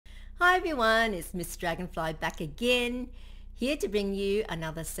Hi everyone, it's Miss Dragonfly back again, here to bring you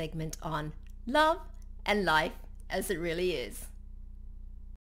another segment on love and life as it really is.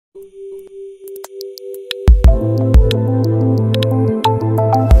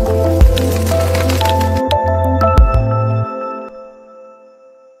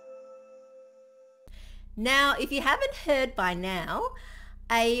 Now, if you haven't heard by now,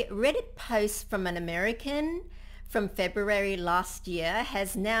 a Reddit post from an American from February last year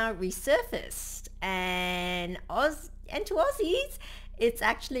has now resurfaced, and to Aussies, it's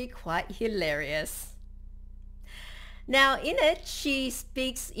actually quite hilarious. Now, in it, she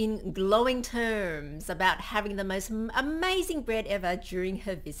speaks in glowing terms about having the most amazing bread ever during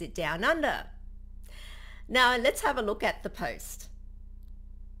her visit down under. Now, let's have a look at the post.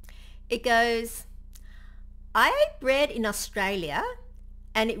 It goes, "I ate bread in Australia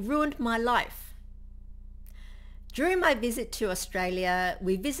and it ruined my life. During my visit to Australia,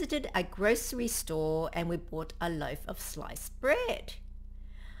 we visited a grocery store and we bought a loaf of sliced bread.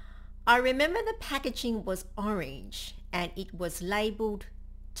 I remember the packaging was orange and it was labelled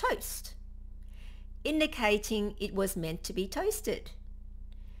toast, indicating it was meant to be toasted.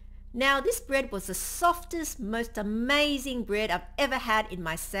 Now, this bread was the softest, most amazing bread I've ever had in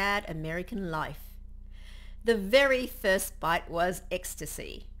my sad American life. The very first bite was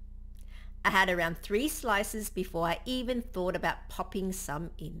ecstasy. I had around 3 slices before I even thought about popping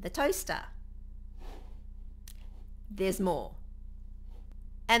some in the toaster." There's more.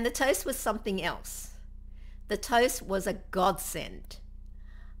 And the toast was something else. The toast was a godsend.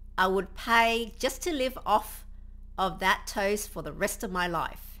 I would pay just to live off of that toast for the rest of my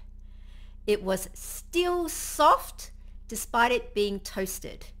life. It was still soft despite it being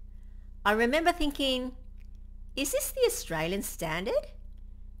toasted. I remember thinking, is this the Australian standard?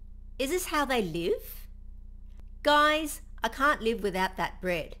 Is this how they live? Guys, I can't live without that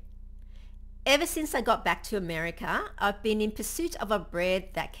bread. Ever since I got back to America, I've been in pursuit of a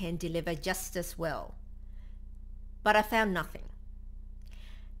bread that can deliver just as well. But I found nothing.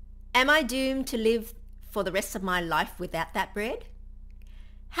 Am I doomed to live for the rest of my life without that bread?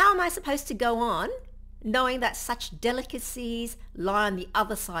 How am I supposed to go on knowing that such delicacies lie on the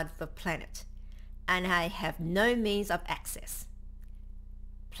other side of the planet and I have no means of access?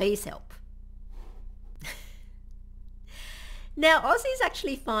 Please help." Now, Aussies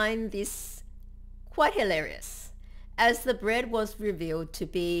actually find this quite hilarious, as the bread was revealed to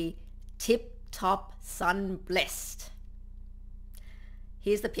be tip-top sun-blessed.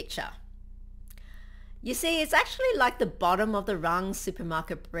 Here's the picture. You see, it's actually like the bottom of the rung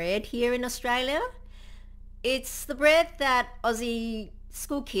supermarket bread here in Australia. It's the bread that Aussie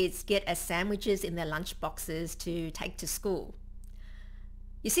school kids get as sandwiches in their lunch boxes to take to school.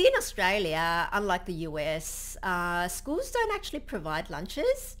 You see, in Australia, unlike the US, schools don't actually provide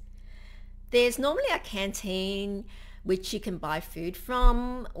lunches. There's normally a canteen which you can buy food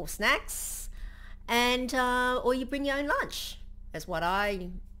from or snacks, and or you bring your own lunch. That's what I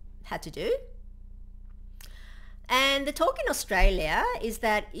had to do. And the talk in Australia is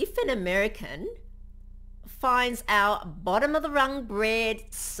that if an American finds our bottom of the rung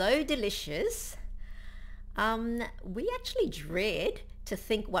bread so delicious, we actually dread to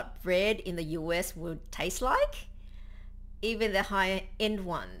think what bread in the US would taste like, even the high-end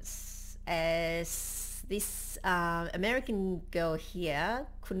ones, as this American girl here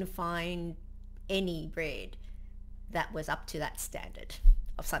couldn't find any bread that was up to that standard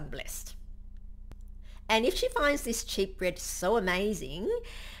of sun-blessed. And if she finds this cheap bread so amazing,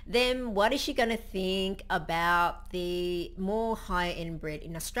 then what is she going to think about the more high-end bread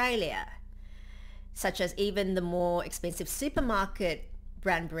in Australia, such as even the more expensive supermarket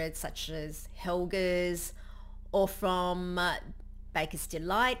brand bread such as Helga's, or from Baker's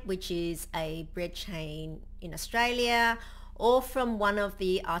Delight, which is a bread chain in Australia, or from one of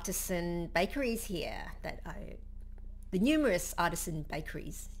the artisan bakeries here, the numerous artisan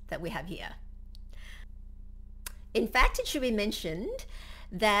bakeries that we have here. In fact, it should be mentioned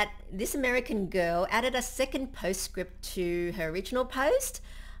that this American girl added a second postscript to her original post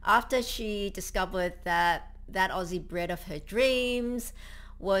after she discovered that Aussie bread of her dreams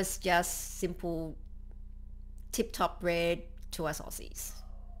was just simple tip-top bread to us Aussies.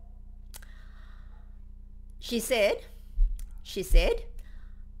 She said,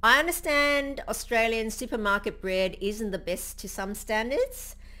 "I understand Australian supermarket bread isn't the best to some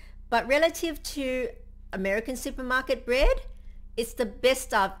standards, but relative to American supermarket bread, it's the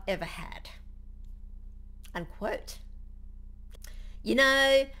best I've ever had." Unquote. You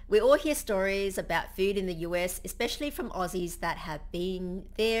know, we all hear stories about food in the US, especially from Aussies that have been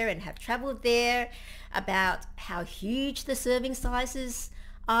there and have travelled there, about how huge the serving sizes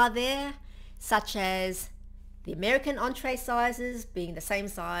are there, such as the American entree sizes being the same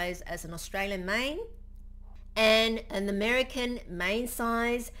size as an Australian main, and an American main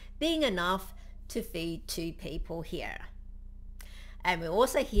size being enough to feed 2 people here. And we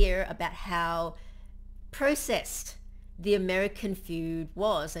also hear about how processed the American food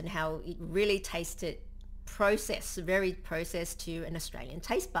was and how it really tasted processed, very processed to an Australian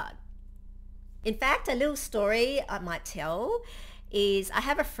taste bud. In fact, a little story I might tell is I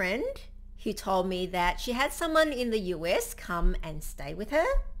have a friend who told me that she had someone in the US come and stay with her,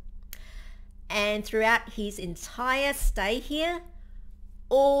 and throughout his entire stay here,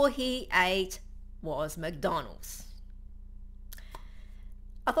 all he ate was McDonald's.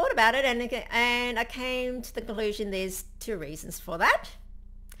 I thought about it and I came to the conclusion there's 2 reasons for that.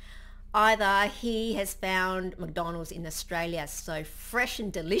 Either he has found McDonald's in Australia so fresh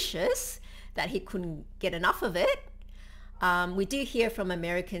and delicious that he couldn't get enough of it. We do hear from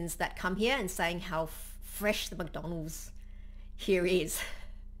Americans that come here and saying how fresh the McDonald's here is.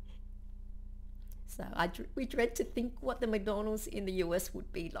 So we dread to think what the McDonald's in the US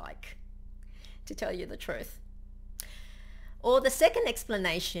would be like, to tell you the truth. Or the second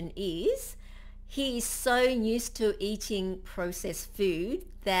explanation is he is so used to eating processed food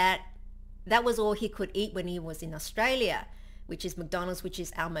that was all he could eat when he was in Australia, which is McDonald's, which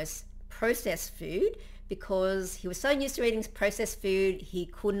is our most processed food, because he was so used to eating processed food, he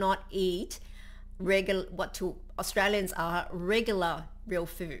could not eat what to Australians are regular real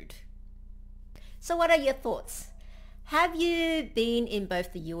food. So what are your thoughts? Have you been in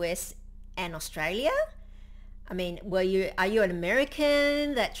both the US and Australia? I mean, are you an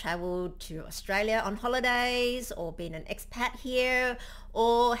American that traveled to Australia on holidays, or been an expat here?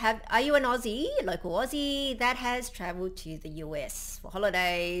 Or are you an Aussie, local Aussie, that has traveled to the US for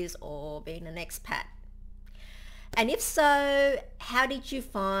holidays or been an expat? And if so, how did you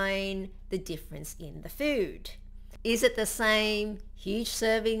find the difference in the food? Is it the same huge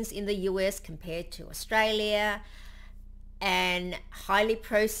servings in the US compared to Australia, and highly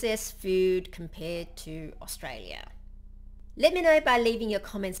processed food compared to Australia? Let me know by leaving your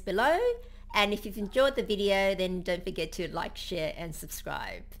comments below, and if you've enjoyed the video, then don't forget to like, share and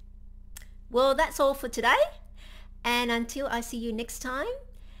subscribe. Well, that's all for today, and until I see you next time,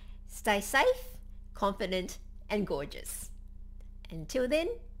 stay safe, confident and gorgeous. Until then,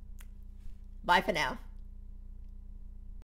 bye for now.